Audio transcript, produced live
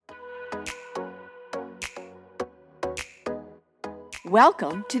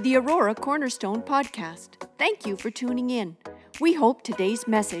Welcome to the Aurora Cornerstone Podcast. Thank you for tuning in. We hope today's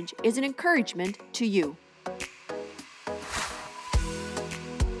message is an encouragement to you.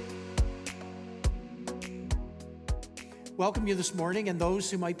 Welcome you this morning, and those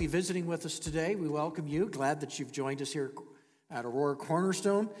who might be visiting with us today, we welcome you. Glad that you've joined us here at Aurora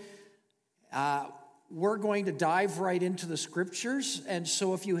Cornerstone. We're going to dive right into the scriptures, and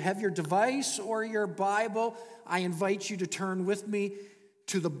so if you have your device or your Bible, I invite you to turn with me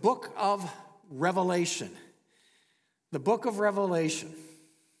to the book of Revelation. The book of Revelation.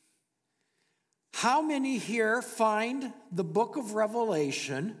 How many here find the book of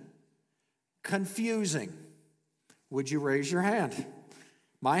Revelation confusing? Would you raise your hand?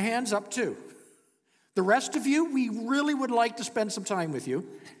 My hand's up too. The rest of you, we really would like to spend some time with you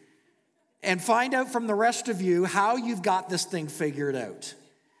and find out from the rest of you how you've got this thing figured out.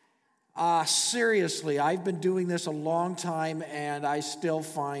 Seriously, I've been doing this a long time and I still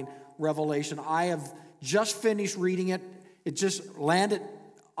find Revelation. I have just finished reading it. It just landed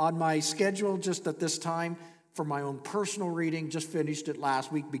on my schedule just at this time for my own personal reading. Just finished it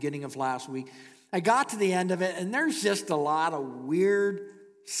last week, beginning of last week. I got to the end of it and there's just a lot of weird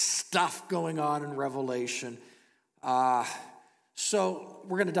stuff going on in Revelation. So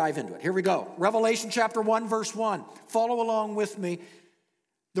we're going to dive into it. Here we go. Revelation chapter 1, verse 1. Follow along with me.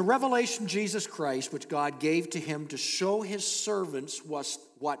 The revelation of Jesus Christ, which God gave to him to show his servants was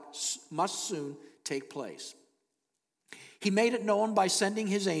what must soon take place. He made it known by sending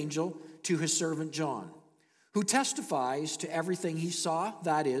his angel to his servant John, who testifies to everything he saw,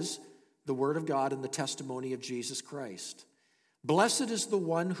 that is, the word of God and the testimony of Jesus Christ. Blessed is the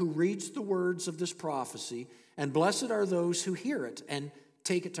one who reads the words of this prophecy, and blessed are those who hear it and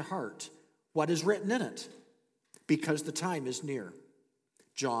take it to heart, what is written in it, because the time is near.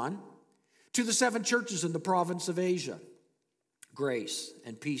 John, to the 7 churches in the province of Asia, grace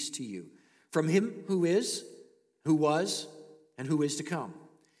and peace to you, from him who is, who was, and who is to come,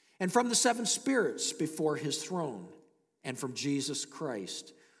 and from the 7 spirits before his throne, and from Jesus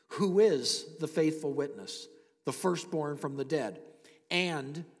Christ, who is the faithful witness, the firstborn from the dead,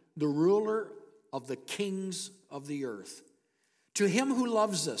 and the ruler of the kings of the earth. To him who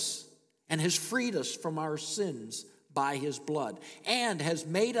loves us and has freed us from our sins by his blood, and has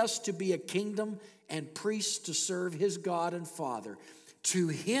made us to be a kingdom and priests to serve his God and Father. To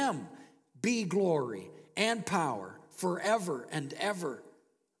him be glory and power forever and ever.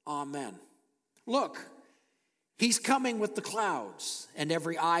 Amen. Look, he's coming with the clouds, and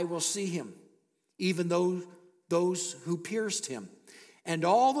every eye will see him, even those who pierced him. And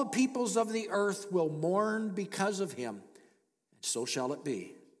all the peoples of the earth will mourn because of him. And so shall it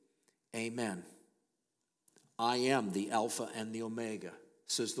be. Amen. I am the Alpha and the Omega,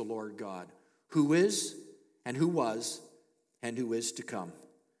 says the Lord God, who is and who was and who is to come,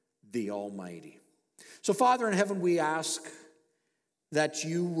 the Almighty. So, Father in heaven, we ask that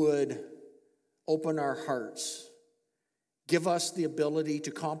you would open our hearts, give us the ability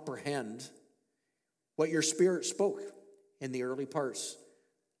to comprehend what your Spirit spoke in the early parts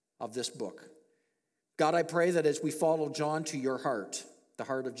of this book. God, I pray that as we follow John to your heart, the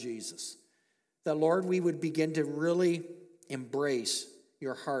heart of Jesus, that, Lord, we would begin to really embrace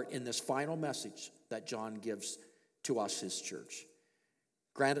your heart in this final message that John gives to us, his church.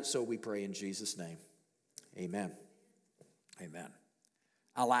 Grant it so, we pray in Jesus' name. Amen. Amen.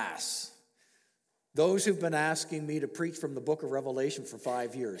 Alas, those who've been asking me to preach from the book of Revelation for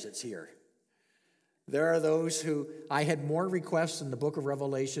 5 years, it's here. There are those who, I had more requests in the book of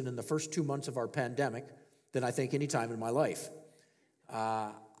Revelation in the first 2 months of our pandemic than I think any time in my life.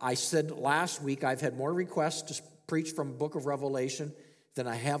 I said last week I've had more requests to preach from the book of Revelation than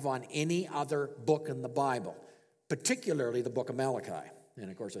I have on any other book in the Bible, particularly the book of Malachi. And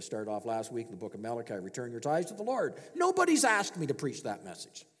of course, I started off last week in the book of Malachi, return your tithes to the Lord. Nobody's asked me to preach that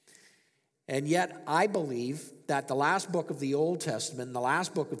message. And yet I believe that the last book of the Old Testament and the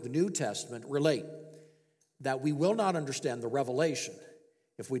last book of the New Testament relate, that we will not understand the revelation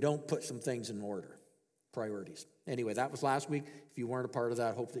if we don't put some things in order, priorities. Anyway, that was last week. If you weren't a part of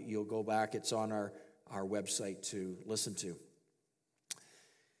that, hope that you'll go back. It's on our website to listen to.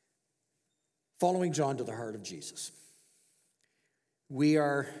 Following John to the heart of Jesus.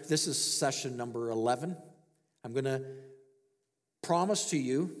 This is session number 11. I'm going to promise to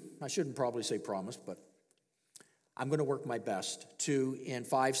you, I shouldn't probably say promise, but I'm going to work my best to, in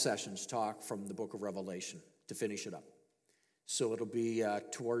 5 sessions, talk from the book of Revelation to finish it up. So it'll be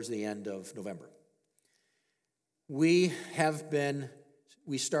towards the end of November. We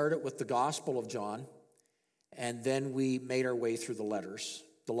started with the Gospel of John, and then we made our way through the letters,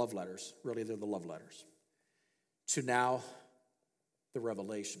 the love letters. Really, they're the love letters. To now the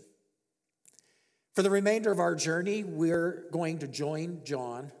revelation. For the remainder of our journey, we're going to join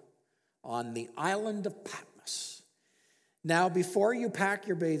John on the island of Patmos. Now, before you pack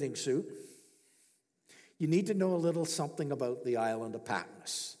your bathing suit, you need to know a little something about the island of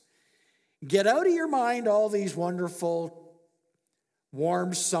Patmos. Get out of your mind all these wonderful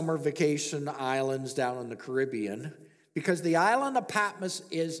warm summer vacation islands down in the Caribbean, because the island of Patmos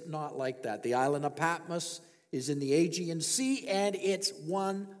is not like that. The island of Patmos is in the Aegean Sea, and it's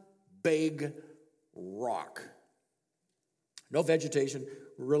one big rock. No vegetation,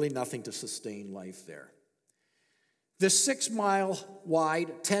 really nothing to sustain life there. This 6-mile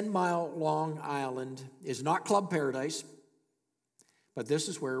wide, 10-mile long island is not Club Paradise, but this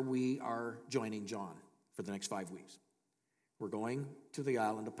is where we are joining John for the next 5 weeks. We're going to the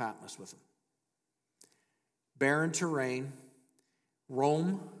island of Patmos with him. Barren terrain.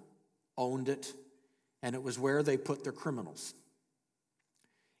 Rome owned it, and it was where they put their criminals.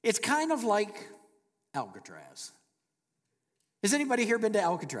 It's kind of like Alcatraz. Has anybody here been to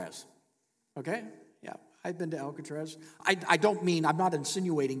Alcatraz? Okay, yeah, I've been to Alcatraz. I'm not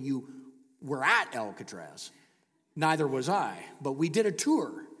insinuating you were at Alcatraz. Neither was I, but we did a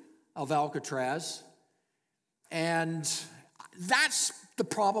tour of Alcatraz, and that's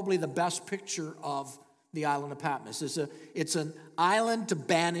probably the best picture of the island of Patmos. It's an island to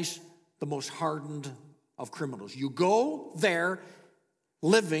banish the most hardened of criminals. You go there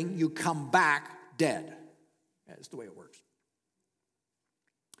living, you come back dead. That's the way it works.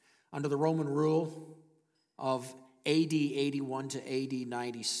 Under the Roman rule of AD 81 to AD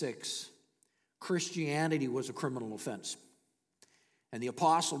 96, Christianity was a criminal offense. And the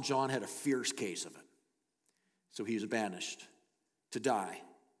Apostle John had a fierce case of it. So he was banished to die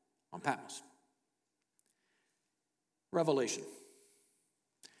on Patmos. Revelation.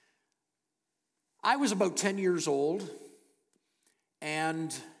 I was about 10 years old,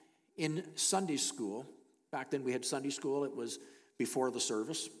 and in Sunday school, back then we had Sunday school, it was before the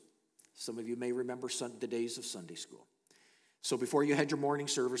service. Some of you may remember the days of Sunday school. So before you had your morning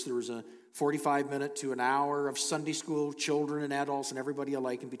service, there was a 45-minute to an hour of Sunday school. Children and adults and everybody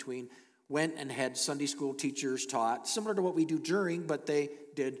alike in between went and had Sunday school teachers taught, similar to what we do during, but they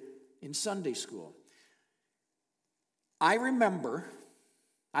did in Sunday school. I remember,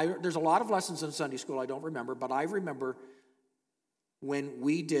 there's a lot of lessons in Sunday school I don't remember, but I remember when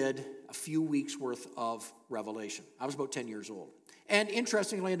we did a few weeks worth of Revelation. I was about 10 years old. And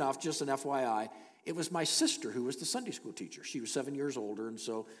interestingly enough, just an FYI, it was my sister who was the Sunday school teacher. She was 7 years older, and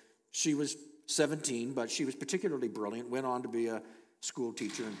so she was 17, but she was particularly brilliant, went on to be a school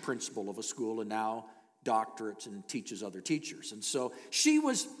teacher and principal of a school, and now doctorates and teaches other teachers. And so she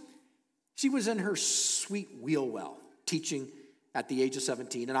was in her sweet wheel well, teaching at the age of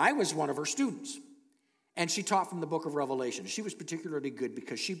 17, and I was one of her students. And she taught from the book of Revelation. She was particularly good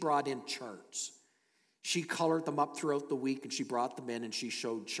because she brought in charts. She colored them up throughout the week, and she brought them in, and she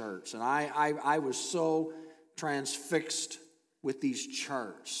showed charts. And I was so transfixed with these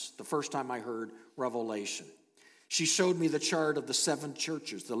charts the first time I heard Revelation. She showed me the chart of the 7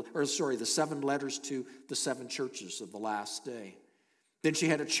 churches, the 7 letters to the 7 churches of the last day. Then she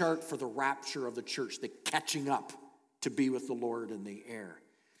had a chart for the rapture of the church, the catching up to be with the Lord in the air.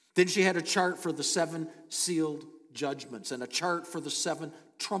 Then she had a chart for the 7 sealed judgments and a chart for the 7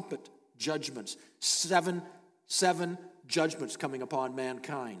 trumpet judgments. 7 judgments coming upon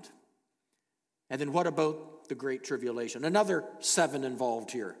mankind. And then what about the Great Tribulation? Another 7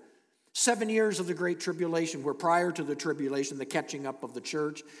 involved here. 7 years of the Great Tribulation, where prior to the tribulation, the catching up of the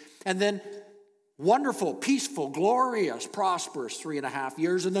church. And then wonderful, peaceful, glorious, prosperous 3.5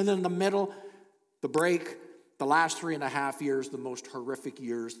 years. And then in the middle, the break, the last 3.5 years, the most horrific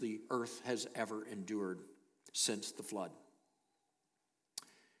years the earth has ever endured since the flood.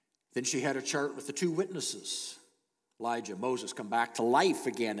 Then she had a chart with the 2 witnesses, Elijah, Moses, come back to life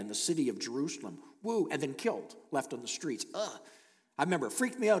again in the city of Jerusalem. Woo, and then killed, left on the streets. I remember it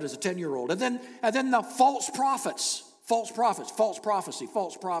freaked me out as a 10-year-old. And then the false prophets, false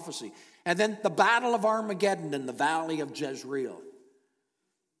prophecy. And then the battle of Armageddon in the valley of Jezreel.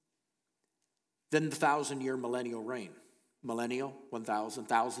 Then the 1,000-year millennial reign. Millennial,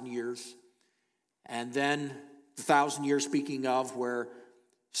 1,000 years. And then the 1,000 years, speaking of, where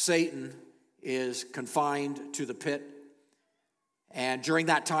Satan is confined to the pit. And during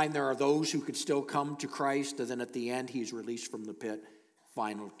that time, there are those who could still come to Christ. And then at the end, he's released from the pit.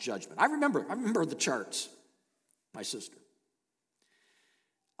 Final judgment. I remember the charts. My sister.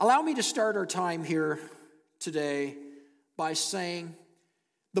 Allow me to start our time here today by saying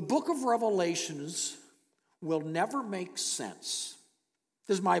the book of Revelations will never make sense.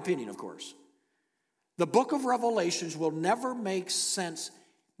 This is my opinion, of course. The book of Revelations will never make sense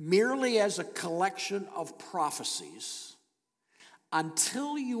merely as a collection of prophecies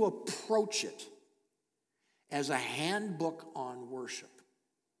until you approach it as a handbook on worship.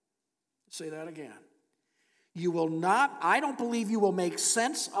 Say that again. I don't believe you will make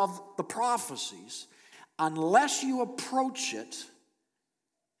sense of the prophecies unless you approach it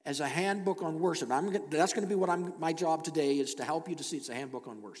as a handbook on worship. That's going to be what my job today is, to help you to see it's a handbook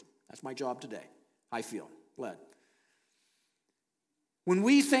on worship. That's my job today. I feel led. When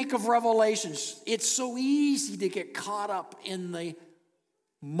we think of Revelations, it's so easy to get caught up in the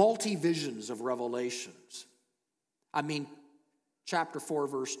multi-visions of Revelations. Chapter 4,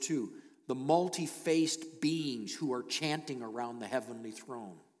 verse 2, the multi-faced beings who are chanting around the heavenly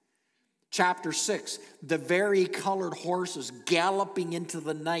throne. Chapter 6, the vari-colored horses galloping into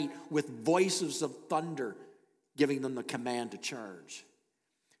the night with voices of thunder, giving them the command to charge.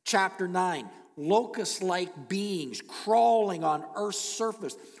 Chapter 9, locust-like beings crawling on earth's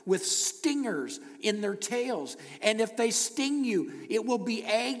surface with stingers in their tails. And if they sting you, it will be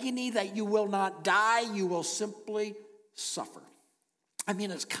agony that you will not die, you will simply suffer.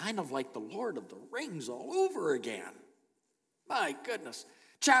 It's kind of like the Lord of the Rings all over again. My goodness.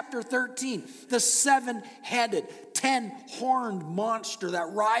 Chapter 13, the seven-headed, 10-horned monster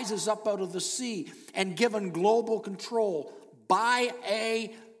that rises up out of the sea and given global control by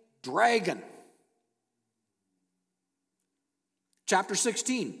a dragon. Chapter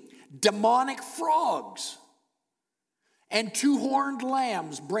 16, demonic frogs and 2-horned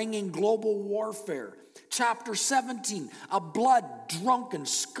lambs bringing global warfare. Chapter 17, a blood-drunken,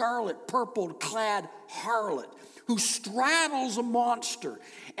 scarlet, purple-clad harlot who straddles a monster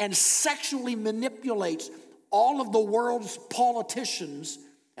and sexually manipulates all of the world's politicians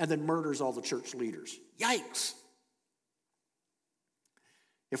and then murders all the church leaders. Yikes.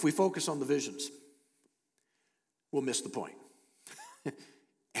 If we focus on the visions, we'll miss the point.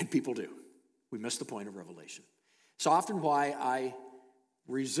 And people do. We miss the point of Revelation. It's often why I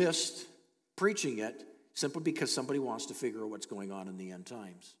resist preaching it, simply because somebody wants to figure out what's going on in the end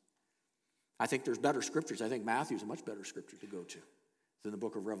times. I think there's better scriptures. I think Matthew's a much better scripture to go to than the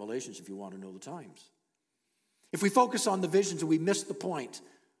book of Revelations if you want to know the times. If we focus on the visions and we miss the point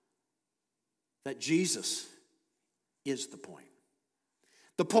that Jesus is the point.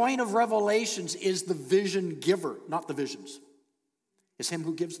 The point of Revelations is the vision giver, not the visions. It's him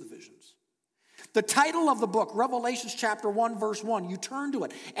who gives the visions. The title of the book, Revelations chapter 1, verse 1, you turn to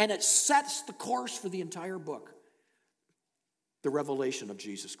it, and it sets the course for the entire book. The revelation of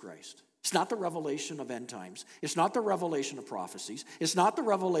Jesus Christ. It's not the revelation of end times. It's not the revelation of prophecies. It's not the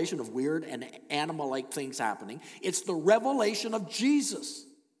revelation of weird and animal-like things happening. It's the revelation of Jesus.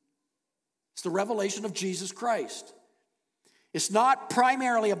 It's the revelation of Jesus Christ. It's not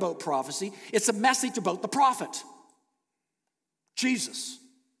primarily about prophecy. It's a message about the prophet, Jesus.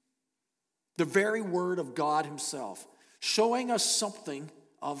 The very word of God himself, showing us something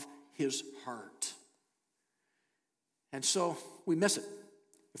of his heart. And so we miss it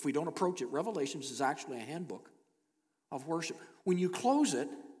if we don't approach it. Revelations is actually a handbook of worship. When you close it,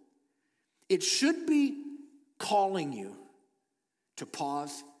 it should be calling you to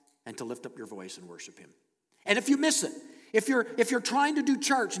pause and to lift up your voice and worship him. And if you miss it, if you're trying to do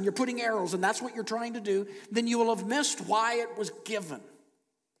church and you're putting arrows and that's what you're trying to do, then you will have missed why it was given.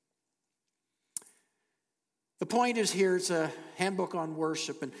 The point is here, it's a handbook on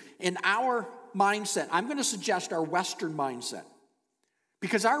worship. And in our mindset, I'm going to suggest our Western mindset.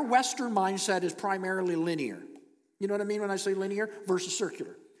 Because our Western mindset is primarily linear. You know what I mean when I say linear versus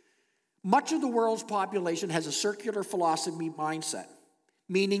circular? Much of the world's population has a circular philosophy mindset,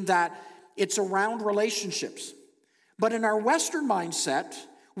 meaning that it's around relationships. But in our Western mindset,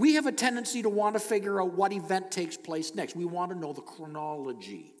 we have a tendency to want to figure out what event takes place next. We want to know the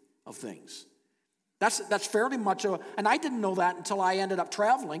chronology of things. That's fairly much and I didn't know that until I ended up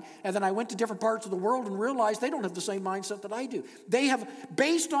traveling, and then I went to different parts of the world and realized they don't have the same mindset that I do. They have,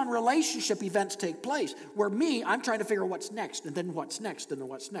 based on relationship, events take place, where me, I'm trying to figure out what's next, and then what's next, and then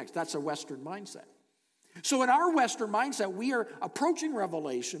what's next. That's a Western mindset. So in our Western mindset, we are approaching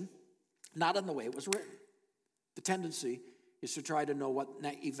Revelation not in the way it was written. The tendency is to try to know what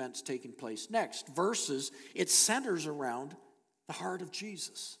event's taking place next, versus it centers around the heart of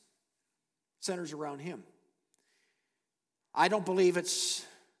Jesus. Centers around him. I don't believe it's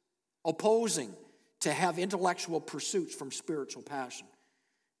opposing to have intellectual pursuits from spiritual passion.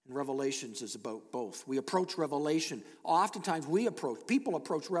 And Revelations is about both. We approach Revelation. Oftentimes people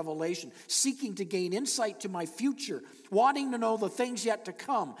approach Revelation seeking to gain insight to my future, wanting to know the things yet to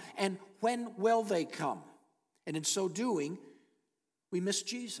come, and when will they come. And in so doing, we miss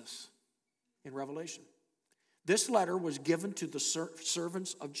Jesus. in Revelation. This letter was given to the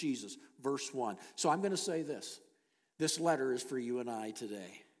servants of Jesus, verse 1. So I'm going to say this. This letter is for you and I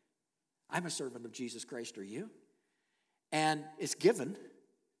today. I'm a servant of Jesus Christ, are you? And it's given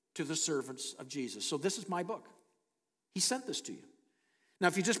to the servants of Jesus. So this is my book. He sent this to you. Now,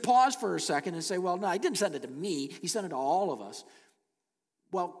 if you just pause for a second and say, well, no, he didn't send it to me. He sent it to all of us.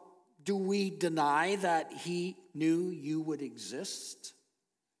 Well, do we deny that he knew you would exist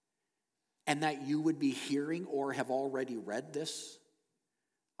and that you would be hearing or have already read this?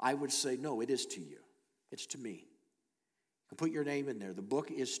 I would say, no, it is to you. It's to me. You can put your name in there. The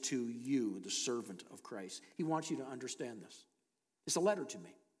book is to you, the servant of Christ. He wants you to understand this. It's a letter to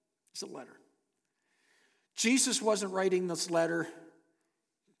me. It's a letter. Jesus wasn't writing this letter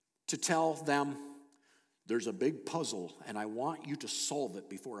to tell them, there's a big puzzle and I want you to solve it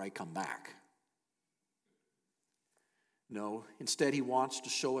before I come back. No, instead he wants to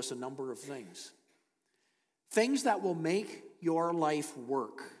show us a number of things. Things that will make your life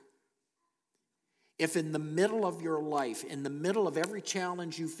work. If in the middle of your life, in the middle of every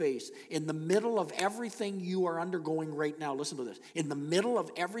challenge you face, in the middle of everything you are undergoing right now, listen to this, in the middle of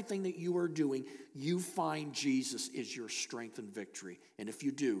everything that you are doing, you find Jesus is your strength and victory. And if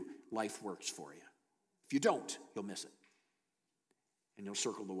you do, life works for you. If you don't, you'll miss it. And you'll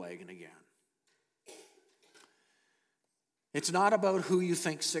circle the wagon again. It's not about who you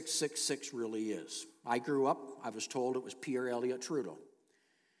think 666 really is. I grew up, I was told it was Pierre Elliott Trudeau.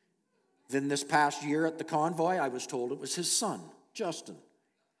 Then this past year at the convoy, I was told it was his son, Justin.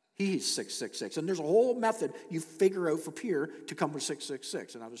 He's 666. And there's a whole method you figure out for Pierre to come with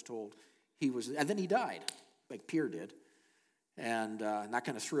 666. And I was told he was, and then he died, like Pierre did. And that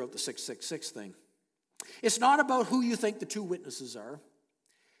kind of threw out the 666 thing. It's not about who you think the two witnesses are.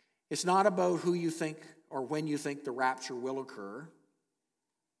 It's not about who you think or when you think the rapture will occur.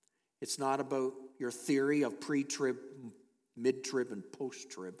 It's not about your theory of pre-trib, mid-trib, and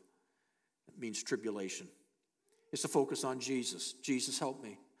post-trib. It means tribulation. It's to focus on Jesus. Jesus, help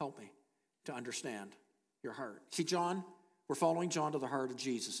me to understand your heart. See, John, we're following John to the heart of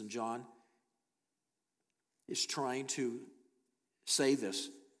Jesus, and John is trying to say this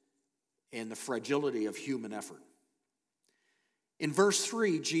in the fragility of human effort. In verse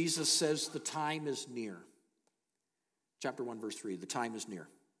 3, Jesus says the time is near. Chapter 1, verse 3, the time is near.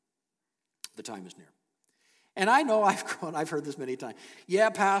 The time is near. And I know I've heard this many times. Yeah,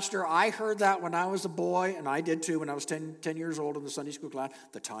 Pastor, I heard that when I was a boy, and I did too when I was 10 years old in the Sunday school class.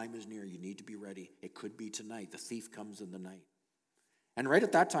 The time is near. You need to be ready. It could be tonight. The thief comes in the night. And right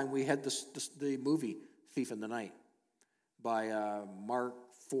at that time, we had the movie Thief in the Night by Mark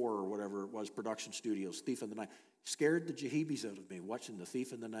IV or whatever it was, Production Studios, Thief in the Night. Scared the jeebies out of me watching The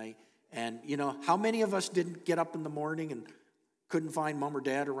Thief in the Night. And, you know, how many of us didn't get up in the morning and couldn't find mom or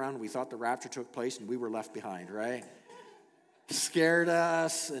dad around? We thought the rapture took place and we were left behind, right? Scared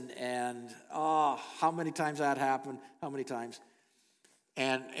us and how many times that happened? How many times?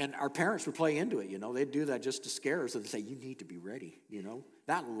 And our parents would play into it, you know. They'd do that just to scare us and say, you need to be ready, you know.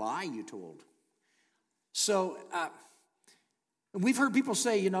 That lie you told. So we've heard people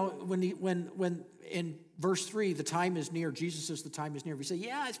say, you know, when in verse 3, the time is near, Jesus says the time is near. We say,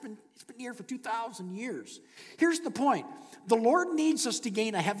 yeah, it's been near for 2,000 years. Here's the point. The Lord needs us to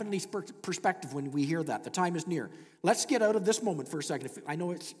gain a heavenly perspective when we hear that. The time is near. Let's get out of this moment for a second. I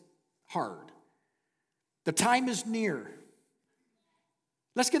know it's hard. The time is near.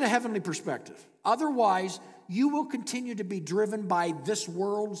 Let's get a heavenly perspective. Otherwise, you will continue to be driven by this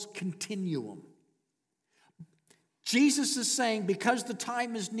world's continuum. Jesus is saying, because the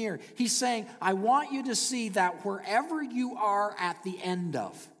time is near, he's saying, I want you to see that wherever you are at the end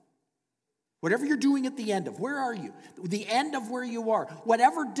of, whatever you're doing at the end of, where are you? The end of where you are.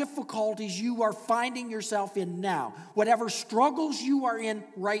 Whatever difficulties you are finding yourself in now, whatever struggles you are in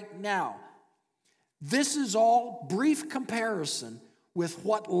right now, this is all brief comparison with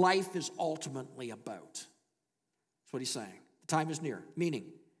what life is ultimately about. That's what he's saying. The time is near, meaning,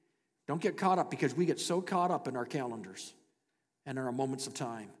 don't get caught up because we get so caught up in our calendars and in our moments of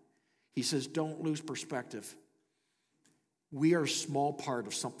time. He says, don't lose perspective. We are a small part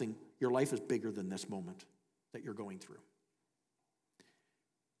of something. Your life is bigger than this moment that you're going through.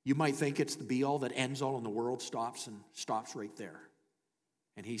 You might think it's the be-all that ends all and the world stops right there.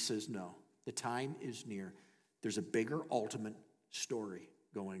 And he says, no, the time is near. There's a bigger ultimate story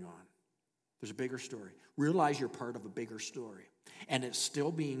going on. There's a bigger story. Realize you're part of a bigger story. And it's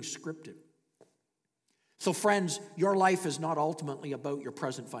still being scripted. So friends, your life is not ultimately about your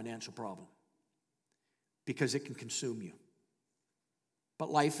present financial problem because it can consume you. But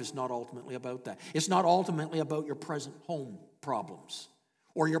life is not ultimately about that. It's not ultimately about your present home problems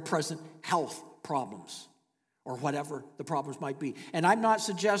or your present health problems, or whatever the problems might be. And I'm not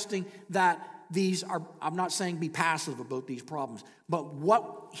suggesting that I'm not saying be passive about these problems, but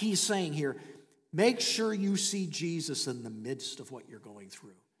what he's saying here, make sure you see Jesus in the midst of what you're going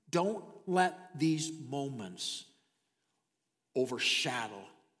through. Don't let these moments overshadow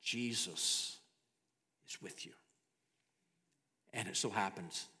Jesus is with you. And it so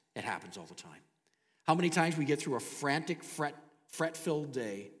happens, it happens all the time. How many times we get through a frantic, fret-filled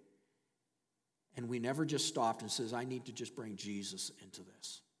day, and we never just stopped and says, I need to just bring Jesus into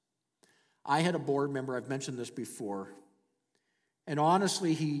this. I had a board member, I've mentioned this before, and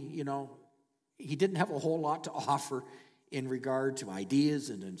honestly, he didn't have a whole lot to offer in regard to ideas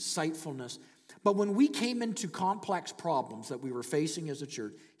and insightfulness. But when we came into complex problems that we were facing as a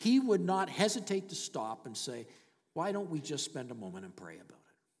church, he would not hesitate to stop and say, why don't we just spend a moment and pray about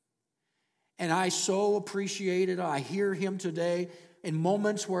it? And I so appreciate it. I hear him today in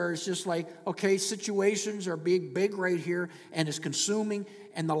moments where it's just like, okay, situations are big right here, and it's consuming.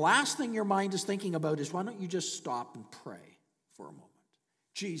 And the last thing your mind is thinking about is, why don't you just stop and pray for a moment?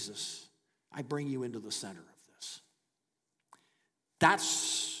 Jesus, I bring you into the center of this.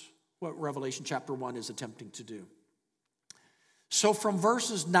 That's what Revelation chapter 1 is attempting to do. So from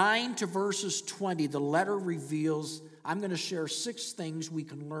verses 9 to verses 20, the letter reveals, I'm going to share 6 things we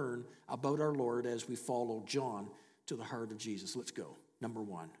can learn about our Lord as we follow John to the heart of Jesus. Let's go. Number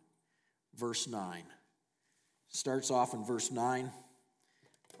 1, verse 9. Starts off in verse 9.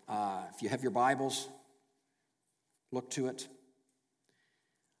 If you have your Bibles, look to it.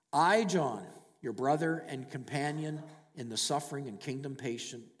 I, John, your brother and companion in the suffering and kingdom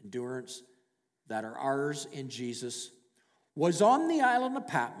patient endurance that are ours in Jesus, was on the island of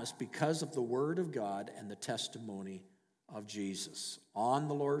Patmos because of the word of God and the testimony of Jesus. On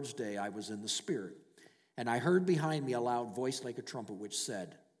the Lord's day I was in the Spirit, and I heard behind me a loud voice like a trumpet which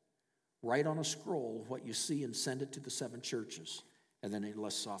said, write on a scroll what you see and send it to the 7 churches. And then he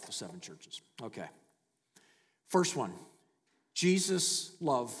lists off the 7 churches. Okay. First one, Jesus'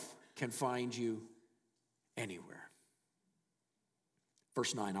 love can find you anywhere.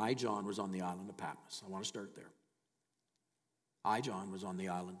 Verse 9, I, John, was on the island of Patmos. I want to start there. I, John, was on the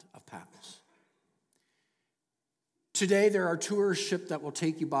island of Patmos. Today, there are tour ships that will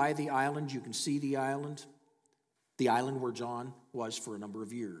take you by the island. You can see the island where John was for a number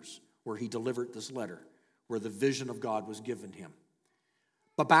of years, where he delivered this letter, where the vision of God was given him.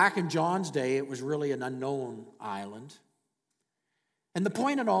 But back in John's day, it was really an unknown island. And the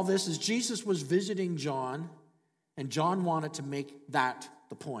point in all this is Jesus was visiting John, and John wanted to make that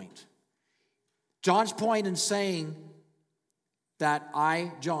the point. John's point in saying that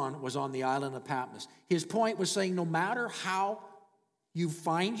I, John, was on the island of Patmos, his point was saying no matter how you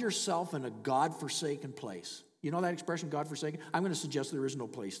find yourself in a God-forsaken place, you know that expression, God-forsaken? I'm going to suggest there is no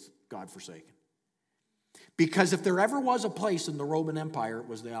place God-forsaken. Because if there ever was a place in the Roman Empire, it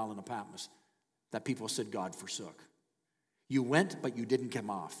was the island of Patmos that people said God forsook. You went, but you didn't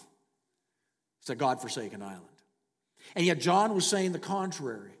come off. It's a God-forsaken island. And yet John was saying the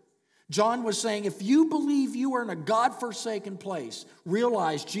contrary. John was saying, if you believe you are in a God-forsaken place,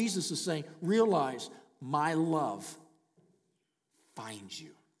 realize, Jesus is saying, realize my love finds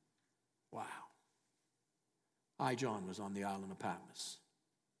you. Wow. I, John, was on the island of Patmos,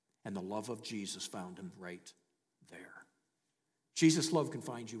 and the love of Jesus found him right there. Jesus' love can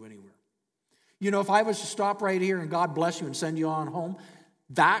find you anywhere. You know, if I was to stop right here and God bless you and send you on home,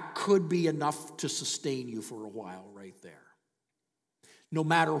 that could be enough to sustain you for a while right there. No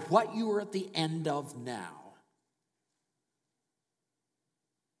matter what you are at the end of now,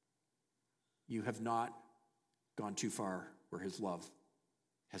 you have not gone too far where his love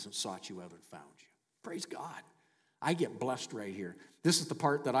hasn't sought you out and found you. Praise God. I get blessed right here. This is the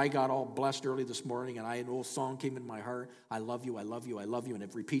part that I got all blessed early this morning, and an old song came in my heart. I love you, I love you, I love you, and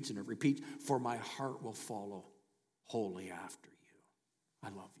it repeats and it repeats. For my heart will follow wholly after you. I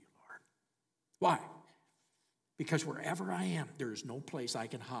love you, Lord. Why? Because wherever I am, there is no place I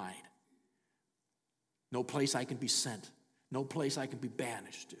can hide. No place I can be sent. No place I can be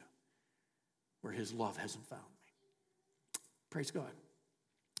banished to where his love hasn't found me. Praise God.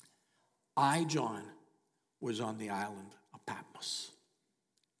 I, John, was on the island of Patmos,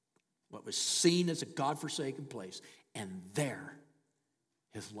 what was seen as a God-forsaken place, and there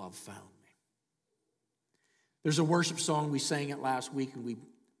his love found me. There's a worship song, we sang it last week, and we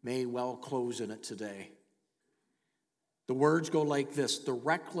may well close in it today. The words go like this: the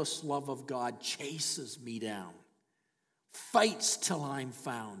reckless love of God chases me down, fights till I'm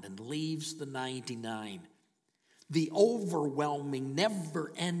found, and leaves the 99. The overwhelming,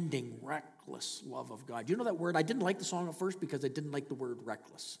 never-ending, reckless reckless love of God. You know that word? I didn't like the song at first because I didn't like the word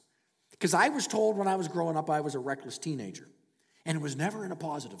reckless. Because I was told when I was growing up I was a reckless teenager. And it was never in a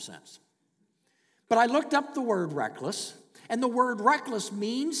positive sense. But I looked up the word reckless, and the word reckless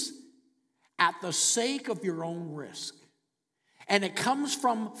means at the sake of your own risk. And it comes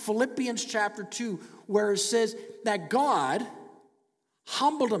from Philippians chapter 2, where it says that God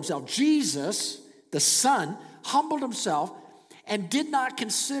humbled himself. Jesus, the Son, humbled himself and did not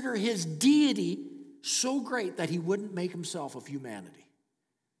consider his deity so great that he wouldn't make himself of humanity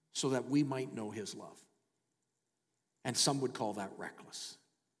so that we might know his love. And some would call that reckless.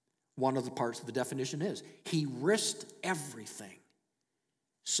 One of the parts of the definition is he risked everything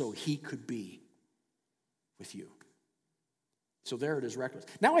so he could be with you. So there it is, reckless.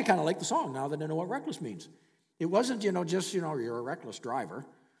 Now I kind of like the song now that I know what reckless means. It wasn't, just, you're a reckless driver.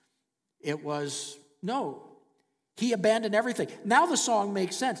 It was, no, he abandoned everything. Now the song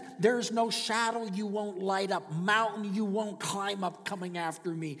makes sense. There's no shadow you won't light up, mountain you won't climb up coming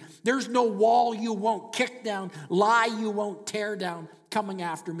after me. There's no wall you won't kick down, lie you won't tear down coming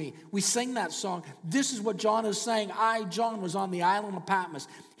after me. We sing that song. This is what John is saying. I, John, was on the island of Patmos.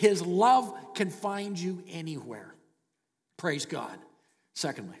 His love can find you anywhere. Praise God.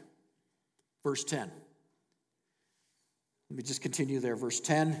 Secondly, verse 10. Let me just continue there. Verse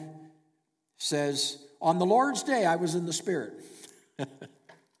 10 says, on the Lord's day, I was in the Spirit.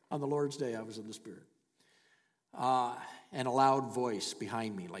 On the Lord's day, I was in the Spirit. And a loud voice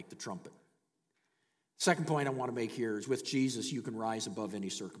behind me like the trumpet. Second point I want to make here is with Jesus, you can rise above any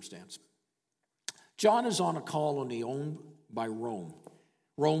circumstance. John is on a colony owned by Rome.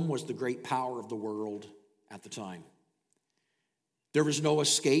 Rome was the great power of the world at the time. There was no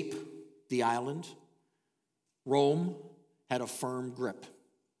escape the island. Rome had a firm grip.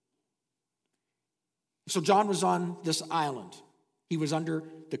 So John was on this island. He was under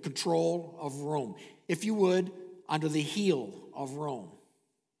the control of Rome. If you would, under the heel of Rome.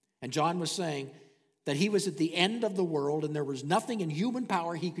 And John was saying that he was at the end of the world and there was nothing in human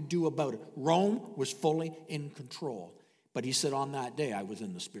power he could do about it. Rome was fully in control. But he said, on that day, I was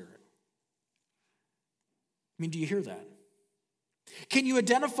in the Spirit. I mean, do you hear that? Can you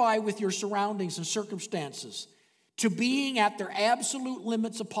identify with your surroundings and circumstances to being at their absolute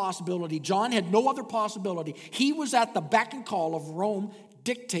limits of possibility? John had no other possibility. He was at the beck and call of Rome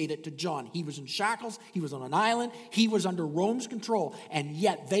dictated to John. He was in shackles. He was on an island. He was under Rome's control, and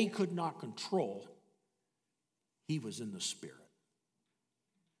yet they could not control. He was in the Spirit.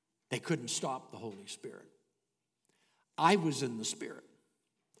 They couldn't stop the Holy Spirit. I was in the Spirit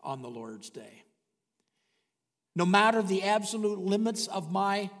on the Lord's day. No matter the absolute limits of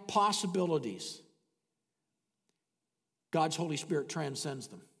my possibilities, God's Holy Spirit transcends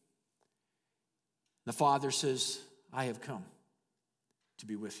them. The Father says, I have come to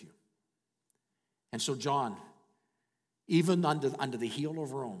be with you. And so John, even under the heel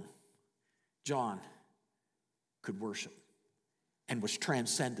of Rome, John could worship and was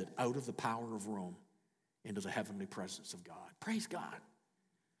transcended out of the power of Rome into the heavenly presence of God. Praise God.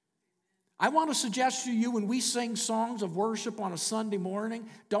 I want to suggest to you when we sing songs of worship on a Sunday morning,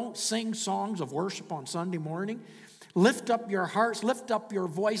 don't sing songs of worship on Sunday morning. Lift up your hearts, lift up your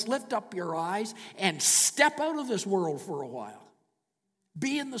voice, lift up your eyes, and step out of this world for a while.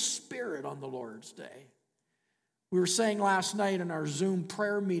 Be in the Spirit on the Lord's day. We were saying last night in our Zoom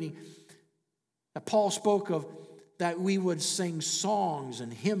prayer meeting that Paul spoke of that we would sing songs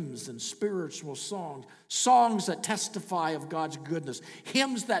and hymns and spiritual songs, songs that testify of God's goodness,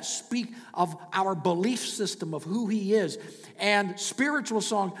 hymns that speak of our belief system of who He is, and spiritual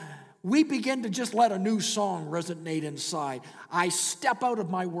songs. We begin to just let a new song resonate inside. I step out of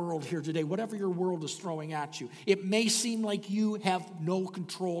my world here today, whatever your world is throwing at you. It may seem like you have no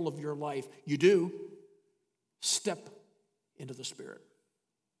control of your life. You do. Step into the Spirit.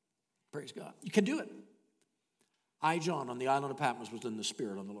 Praise God. You can do it. I, John, on the island of Patmos, was in the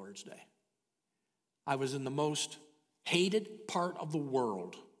Spirit on the Lord's day. I was in the most hated part of the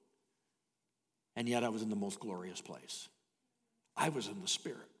world, and yet I was in the most glorious place. I was in the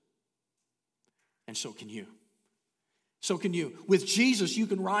Spirit. And so can you. So can you. With Jesus, you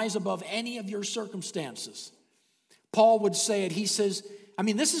can rise above any of your circumstances. Paul would say it. He says,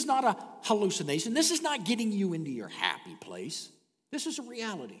 this is not a hallucination. This is not getting you into your happy place. This is a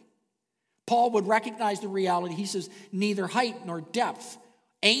reality. Paul would recognize the reality. He says, neither height nor depth,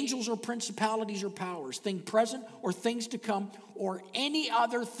 angels or principalities or powers, things present or things to come, or any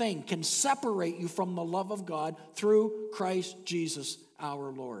other thing can separate you from the love of God through Christ Jesus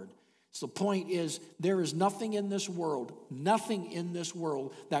our Lord. So the point is, there is nothing in this world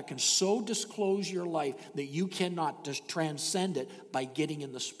that can so disclose your life that you cannot just transcend it by getting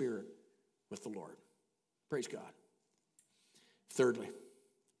in the Spirit with the Lord. Praise God. Thirdly,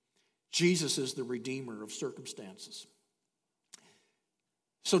 Jesus is the redeemer of circumstances.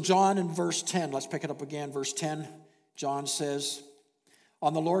 So John in verse 10, let's pick it up again. Verse 10, John says,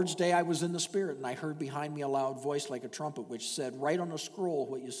 on the Lord's day I was in the Spirit, and I heard behind me a loud voice like a trumpet, which said, write on a scroll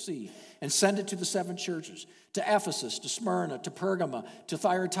what you see, and send it to the 7 churches, to Ephesus, to Smyrna, to Pergama, to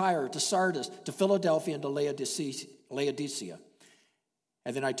Thyatira, to Sardis, to Philadelphia, and to Laodicea.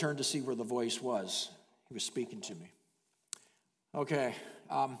 And then I turned to see where the voice was. He was speaking to me. Okay,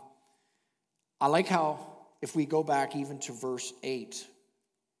 I like how if we go back even to verse 8,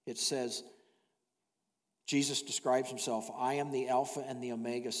 it says, Jesus describes himself, I am the Alpha and the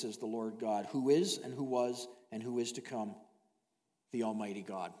Omega, says the Lord God, who is and who was and who is to come, the Almighty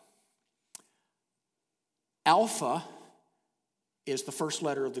God. Alpha is the first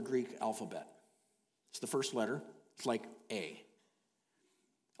letter of the Greek alphabet. It's the first letter. It's like A.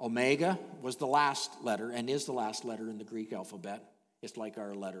 Omega was the last letter and is the last letter in the Greek alphabet. It's like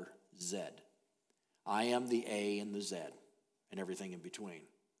our letter Z. I am the A and the Z and everything in between.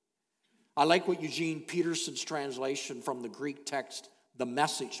 I like what Eugene Peterson's translation from the Greek text, the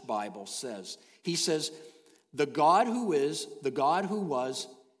Message Bible, says. He says, the God who is, the God who was,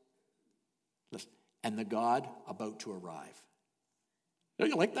 and the God about to arrive. Don't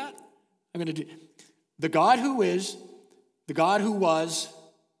you like that? I'm going to do the God who is, the God who was,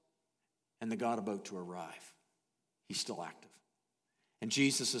 and the God about to arrive. He's still active. And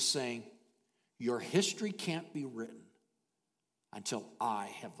Jesus is saying, your history can't be written until I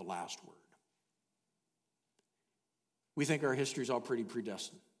have the last word. We think our history is all pretty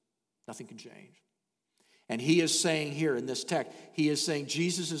predestined. Nothing can change. And he is saying here in this text, he is saying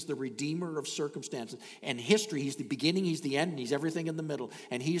Jesus is the redeemer of circumstances. And history, he's the beginning, he's the end, and he's everything in the middle.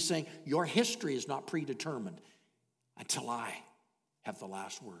 And he's saying your history is not predetermined until I have the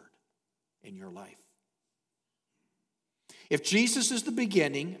last word in your life. If Jesus is the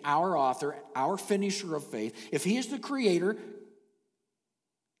beginning, our author, our finisher of faith, if he is the creator,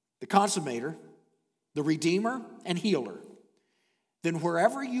 the consummator, the redeemer and healer, then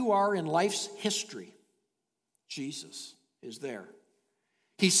wherever you are in life's history, Jesus is there.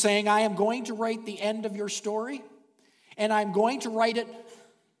 He's saying, I am going to write the end of your story, and I'm going to write it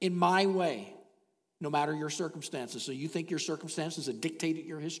in my way, no matter your circumstances. So you think your circumstances have dictated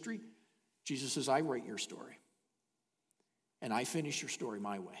your history? Jesus says, I write your story, and I finish your story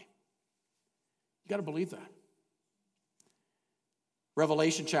my way. You got to believe that.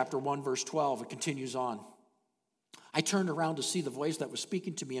 Revelation chapter 1, verse 12, it continues on. I turned around to see the voice that was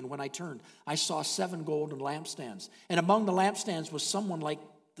speaking to me, and when I turned, I saw 7 golden lampstands. And among the lampstands was someone like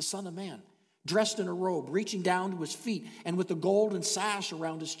the Son of Man, dressed in a robe, reaching down to his feet, and with a golden sash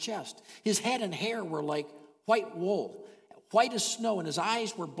around his chest. His head and hair were like white wool, white as snow, and his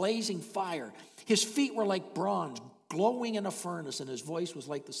eyes were blazing fire. His feet were like bronze, glowing in a furnace, and his voice was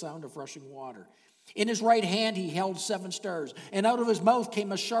like the sound of rushing water. In his right hand he held 7 stars, and out of his mouth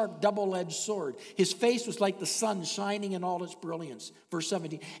came a sharp double-edged sword. His face was like the sun shining in all its brilliance. Verse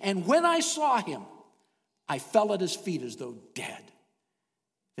 17, and when I saw him, I fell at his feet as though dead.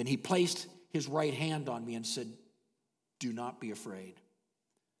 Then he placed his right hand on me and said, do not be afraid.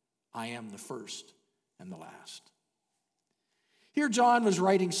 I am the first and the last. Here John was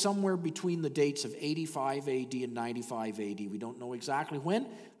writing somewhere between the dates of 85 AD and 95 AD. We don't know exactly when.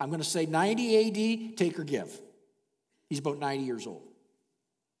 I'm going to say 90 AD, take or give. He's about 90 years old.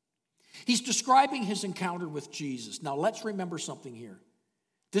 He's describing his encounter with Jesus. Now let's remember something here.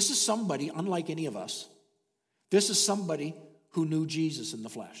 This is somebody, unlike any of us, this is somebody who knew Jesus in the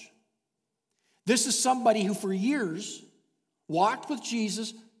flesh. This is somebody who for years walked with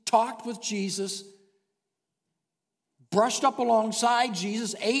Jesus, talked with Jesus, brushed up alongside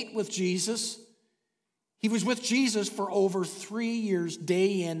Jesus, ate with Jesus. He was with Jesus for over 3 years,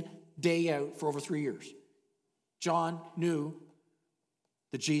 day in, day out, for over 3 years. John knew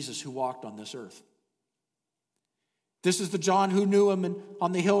the Jesus who walked on this earth. This is the John who knew him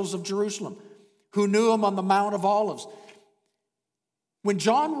on the hills of Jerusalem, who knew him on the Mount of Olives. When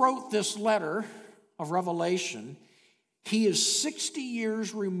John wrote this letter of Revelation, he is 60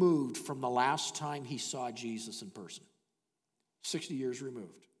 years removed from the last time he saw Jesus in person. 60 years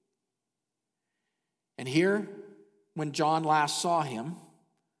removed. And here, when John last saw him,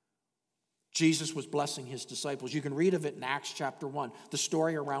 Jesus was blessing his disciples. You can read of it in Acts chapter 1, the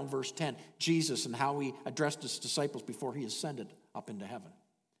story around verse 10, Jesus and how he addressed his disciples before he ascended up into heaven.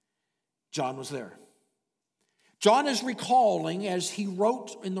 John was there. John is recalling, as he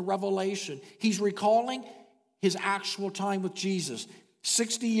wrote in the Revelation, he's recalling his actual time with Jesus.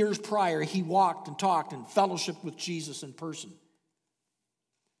 60 years prior, he walked and talked and fellowshiped with Jesus in person.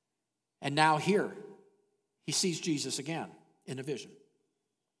 And now here, he sees Jesus again in a vision.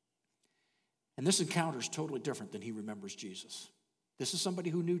 And this encounter is totally different than he remembers Jesus. This is somebody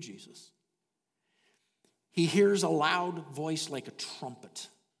who knew Jesus. He hears a loud voice like a trumpet.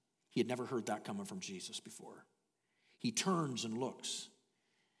 He had never heard that coming from Jesus before. He turns and looks.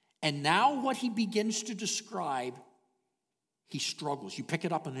 And now what he begins to describe, he struggles. You pick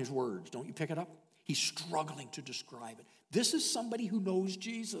it up in his words. Don't you pick it up? He's struggling to describe it. This is somebody who knows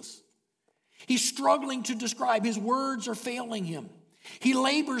Jesus. He's struggling to describe. His words are failing him. He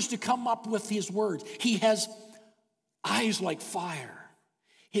labors to come up with his words. He has eyes like fire.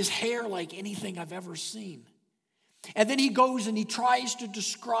 His hair like anything I've ever seen. And then he goes and he tries to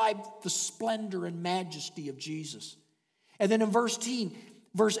describe the splendor and majesty of Jesus. And then in verse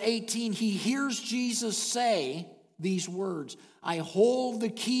 18, he hears Jesus say these words, I hold the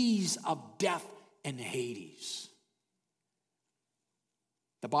keys of death and Hades.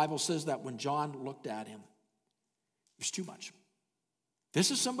 The Bible says that when John looked at him, it was too much. This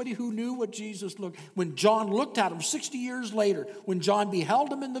is somebody who knew what Jesus looked. When John looked at him 60 years later, when John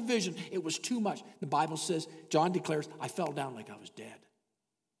beheld him in the vision, it was too much. The Bible says, John declares, I fell down like I was dead.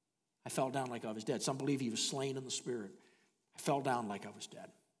 I fell down like I was dead. Some believe he was slain in the spirit. I fell down like I was dead.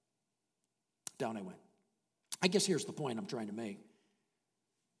 Down I went. I guess here's the point I'm trying to make.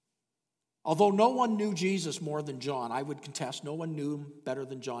 Although no one knew Jesus more than John, I would contest no one knew him better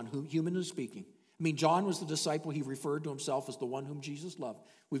than John, humanly speaking. I mean, John was the disciple. He referred to himself as the one whom Jesus loved.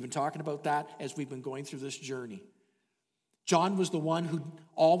 We've been talking about that as we've been going through this journey. John was the one who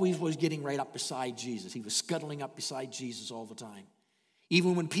always was getting right up beside Jesus. He was scuttling up beside Jesus all the time.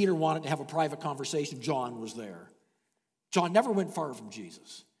 Even when Peter wanted to have a private conversation, John was there. John never went far from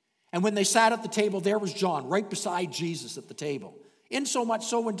Jesus. And when they sat at the table, there was John right beside Jesus at the table. Insomuch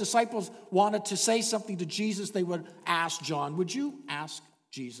so when disciples wanted to say something to Jesus, they would ask John, would you ask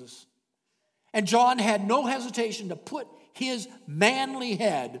Jesus? And John had no hesitation to put his manly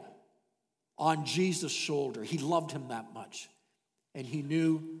head on Jesus' shoulder. He loved him that much. And he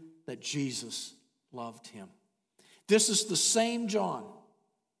knew that Jesus loved him. This is the same John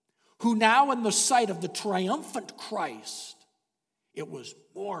who now in the sight of the triumphant Christ, it was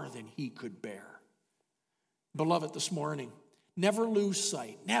more than he could bear. Beloved, this morning, never lose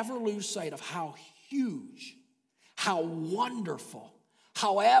sight of how huge, how wonderful,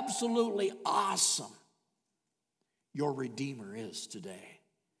 how absolutely awesome your Redeemer is today.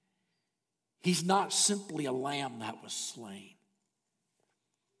 He's not simply a lamb that was slain.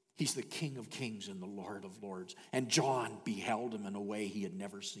 He's the King of kings and the Lord of lords. And John beheld him in a way he had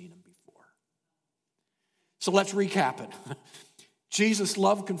never seen him before. So let's recap it. Jesus'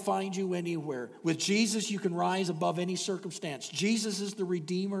 love can find you anywhere. With Jesus, you can rise above any circumstance. Jesus is the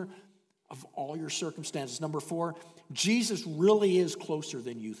Redeemer of all your circumstances. Number 4, Jesus really is closer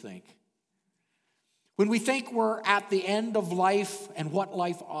than you think. When we think we're at the end of life and what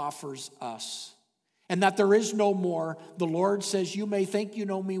life offers us, and that there is no more, the Lord says, you may think you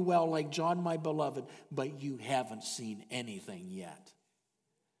know me well, like John, my beloved, but you haven't seen anything yet.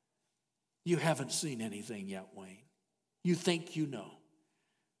 You haven't seen anything yet, Wayne. You think you know,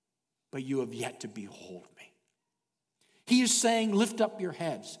 but you have yet to behold me. He is saying, lift up your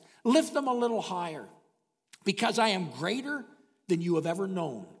heads. Lift them a little higher, because I am greater than you have ever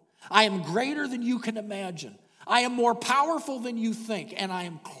known. I am greater than you can imagine. I am more powerful than you think, and I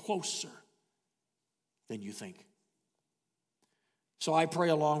am closer than you think. So I pray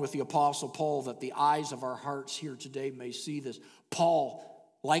along with the Apostle Paul that the eyes of our hearts here today may see this. Paul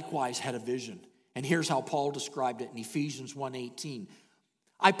likewise had a vision. And here's how Paul described it in Ephesians 1:18.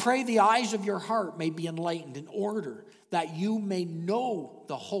 I pray the eyes of your heart may be enlightened in order that you may know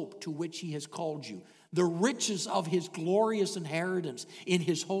the hope to which he has called you, the riches of his glorious inheritance in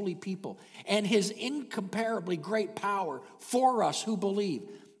his holy people, and his incomparably great power for us who believe.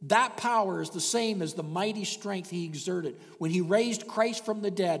 That power is the same as the mighty strength he exerted when he raised Christ from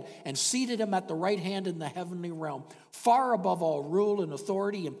the dead and seated him at the right hand in the heavenly realm, far above all rule and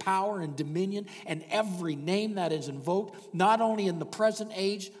authority and power and dominion and every name that is invoked, not only in the present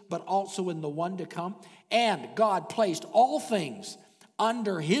age, but also in the one to come. And God placed all things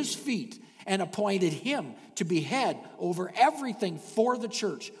under his feet and appointed him to be head over everything for the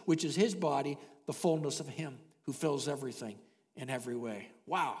church, which is his body, the fullness of him who fills everything in every way.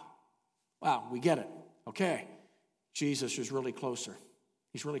 Wow, we get it. Okay, Jesus is really closer.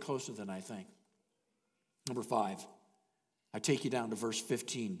 He's really closer than I think. Number 5, I take you down to verse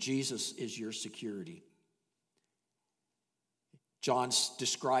 15. Jesus is your security. John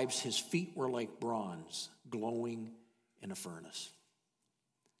describes his feet were like bronze glowing in a furnace.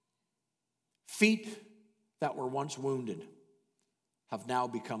 Feet that were once wounded have now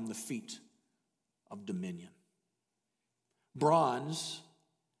become the feet of dominion. Bronze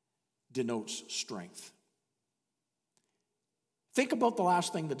denotes strength. Think about the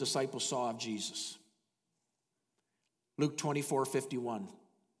last thing the disciples saw of Jesus. Luke 24:51.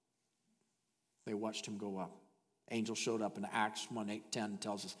 They watched him go up. Angel showed up in Acts 1:8-10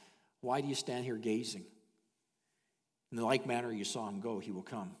 tells us, why do you stand here gazing? In the like manner you saw him go, he will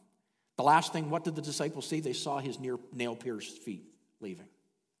come. The last thing, what did the disciples see? They saw his nail-pierced feet leaving.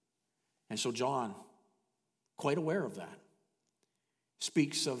 And so John, quite aware of that,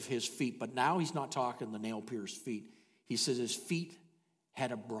 speaks of his feet. But now he's not talking the nail-pierced feet. He says his feet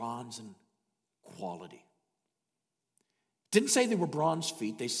had a bronzen quality. Didn't say they were bronze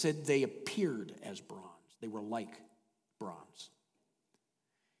feet. They said they appeared as bronze. They were like bronze.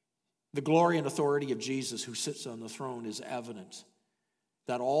 The glory and authority of Jesus who sits on the throne is evident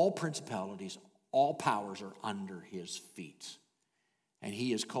that all principalities, all powers are under his feet. And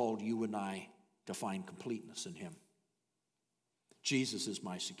he has called you and I to find completeness in him. Jesus is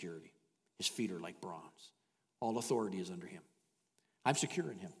my security. His feet are like bronze. All authority is under him. I'm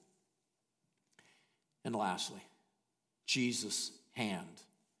secure in him. And lastly, Jesus' hand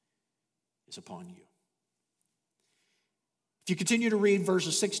is upon you. If you continue to read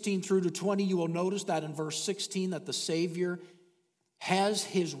verses 16 through to 20, you will notice that in verse 16 that the Savior has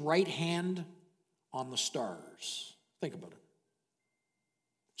his right hand on the stars. Think about it.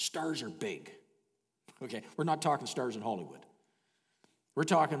 Stars are big. Okay, we're not talking stars in Hollywood. We're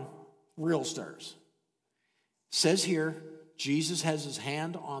talking real stars. It says here, Jesus has his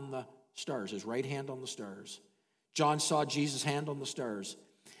hand on the stars, his right hand on the stars. John saw Jesus' hand on the stars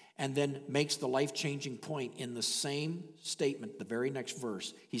and then makes the life-changing point in the same statement, the very next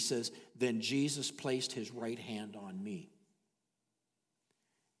verse. He says, then Jesus placed his right hand on me.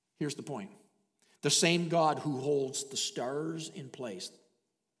 Here's the point. The same God who holds the stars in place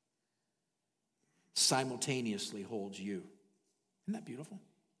simultaneously holds you. Isn't that beautiful?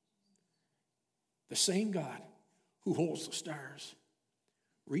 The same God who holds the stars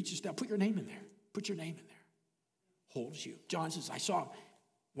reaches down. Put your name in there. Put your name in there. Holds you. John says, I saw him.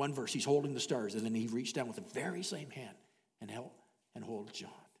 One verse, he's holding the stars, and then he reached down with the very same hand and holds John.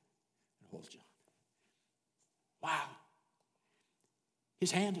 And holds John. Wow.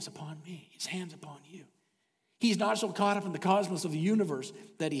 His hand is upon me. His hand's upon you. He's not so caught up in the cosmos of the universe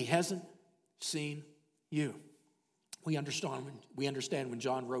that he hasn't seen you. We understand when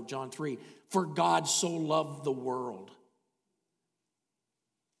John wrote John 3, for God so loved the world.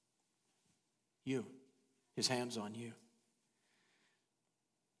 You. His hand's on you.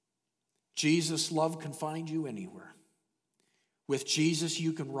 Jesus' love can find you anywhere. With Jesus,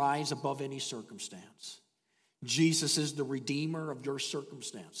 you can rise above any circumstance. Jesus is the redeemer of your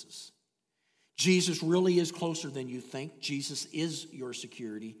circumstances. Jesus really is closer than you think. Jesus is your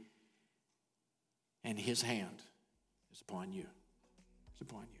security. And his hand is upon you. It's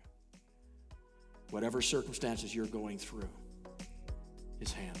upon you. Whatever circumstances you're going through,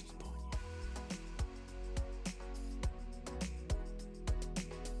 his hand is upon you.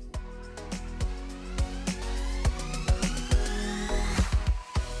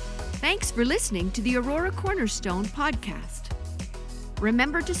 Thanks for listening to the Aurora Cornerstone podcast.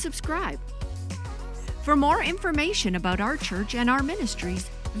 Remember to subscribe. For more information about our church and our ministries,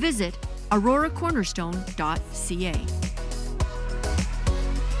 visit auroracornerstone.ca.